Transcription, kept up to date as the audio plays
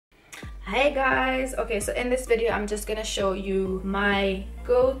Hey guys, okay, so in this video I'm just gonna show you my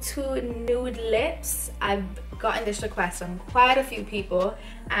go-to nude lips. I've gotten this request from quite a few people,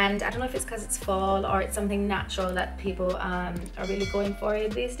 and I don't know if it's because it's fall or it's something natural that people are really going for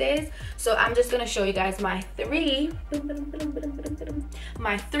it these days. So I'm just gonna show you guys my three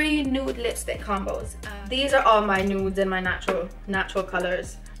nude lipstick combos. These are all my nudes in my natural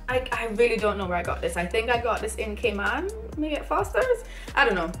colors. I really don't know where I got this. I think I got this in Cayman, maybe at Foster's, I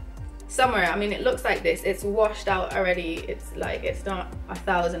don't know, somewhere. I mean, it looks like this. It's washed out already. It's like, it's not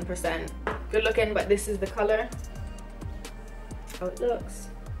 1000% good looking, but this is the color, how it looks.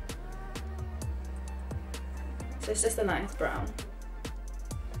 So it's just a nice brown.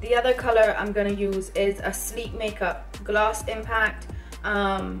 The other color I'm gonna use is a Sleek Makeup Gloss Impact.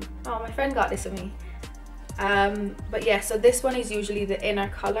 Oh, my friend got this for me. But yeah, so this one is usually the inner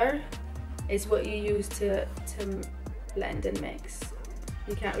color, is what you use to blend and mix.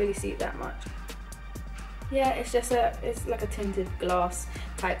 You can't really see it that much. Yeah, it's just it's like a tinted gloss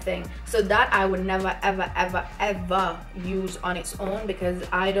type thing. So that I would never ever use on its own, because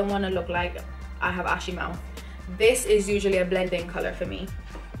I don't want to look like I have ashy mouth. This is usually a blending color for me.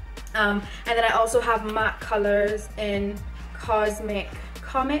 And then I also have matte colors in Cosmetics.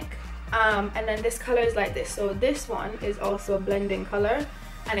 And then this color is like this. So this one is also a blending color,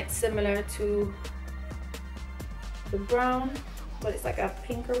 and it's similar to the brown, but it's like a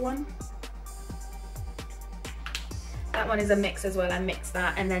pinker one. That one is a mix as well. I mixed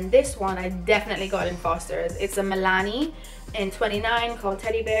that. And then this one I definitely got in Foster's. It's a Milani in 29 called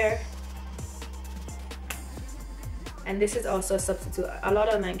Teddy Bear. And this is also a substitute. A lot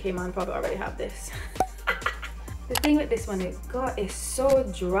of men came on probably already have this. The thing with this one is, God, it's so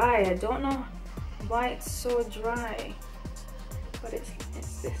dry. I don't know why it's so dry, but it's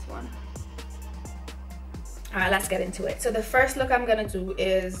this one. All right, let's get into it. So the first look I'm gonna do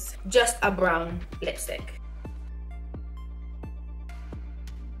is just a brown lipstick.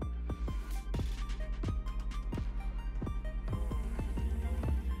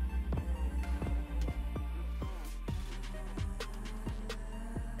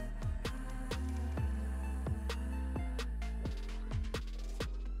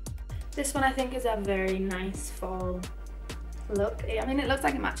 This one I think is a very nice fall look. I mean, it looks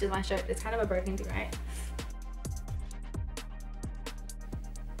like it matches my shirt. It's kind of a burgundy, right?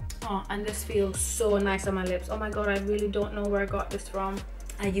 Oh, and this feels so nice on my lips. Oh my God, I really don't know where I got this from.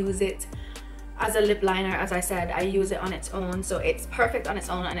 I use it as a lip liner. As I said, I use it on its own, so it's perfect on its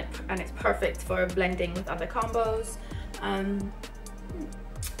own, and it's perfect for blending with other combos.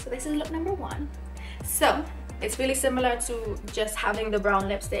 So this is look number one. So it's really similar to just having the brown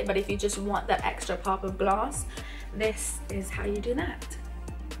lipstick, but if you just want that extra pop of gloss, this is how you do that.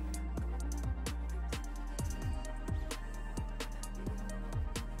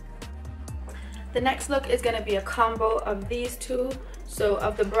 The next look is going to be a combo of these two. So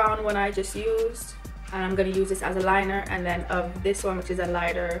of the brown one I just used, and I'm going to use this as a liner, and then of this one, which is a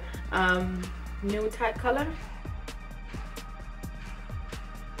lighter nude type color.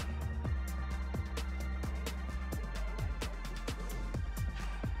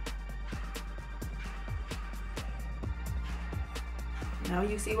 Now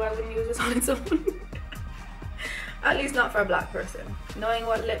you see why I wouldn't use this on its own. At least not for a black person. Knowing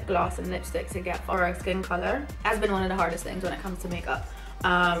what lip gloss and lipstick to get for our skin color has been one of the hardest things when it comes to makeup.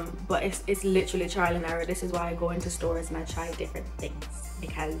 But it's literally trial and error. This is why I go into stores and I try different things,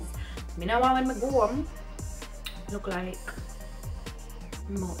 because you know when I go on, look like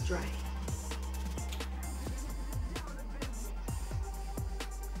mouth dry.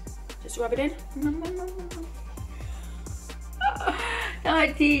 Just rub it in.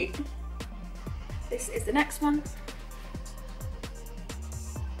 This is the next one.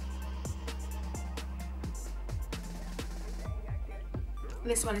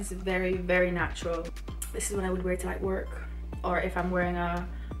 This one is very natural. This is what I would wear to like work, or if I'm wearing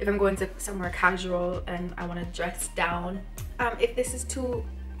if I'm going to somewhere casual and I want to dress down. If this is too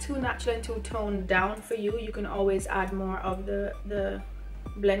natural and too toned down for you, you can always add more of the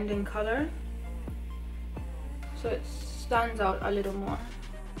blending color, so it stands out a little more.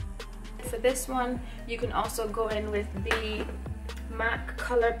 For this one, you can also go in with the MAC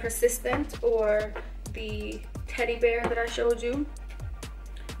Color Persistent or the Teddy Bear that I showed you.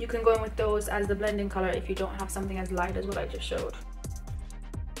 You can go in with those as the blending color if you don't have something as light as what I just showed.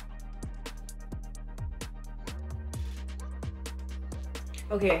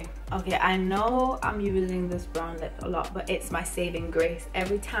 Okay, I know I'm using this brown lip a lot, but it's my saving grace.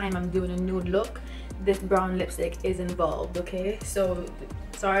 Every time I'm doing a nude look, this brown lipstick is involved, okay? So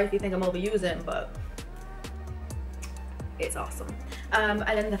sorry if you think I'm overusing, but it's awesome. And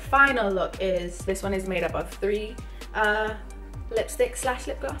then the final look is, this one is made up of 3 lipstick slash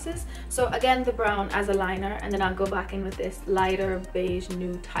lip glosses. So again, the brown as a liner, and then I'll go back in with this lighter beige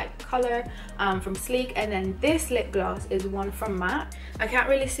nude type color from Sleek. And then this lip gloss is one from MAC. I can't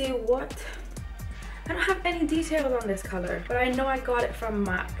really see what, I don't have any details on this color, but I know I got it from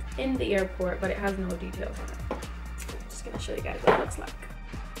MAC in the airport, but it has no details on it. Just gonna show you guys what it looks like.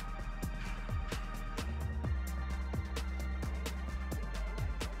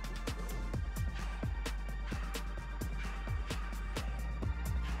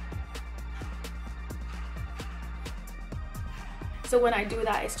 So when I do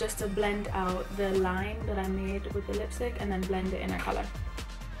that, it's just to blend out the line that I made with the lipstick and then blend the inner color.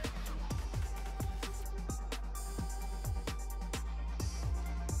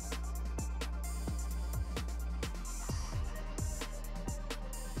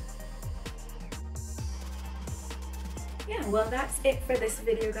 Yeah, well, that's it for this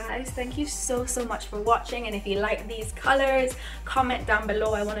video, guys. Thank you so much for watching, and if you like these colors, comment down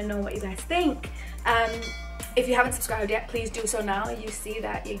below. I want to know what you guys think. If you haven't subscribed yet, please do so now. You see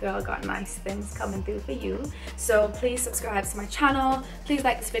that your girl got nice things coming through for you. So please subscribe to my channel. Please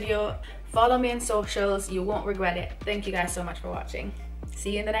like this video. Follow me on socials. You won't regret it. Thank you guys so much for watching.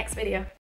 See you in the next video.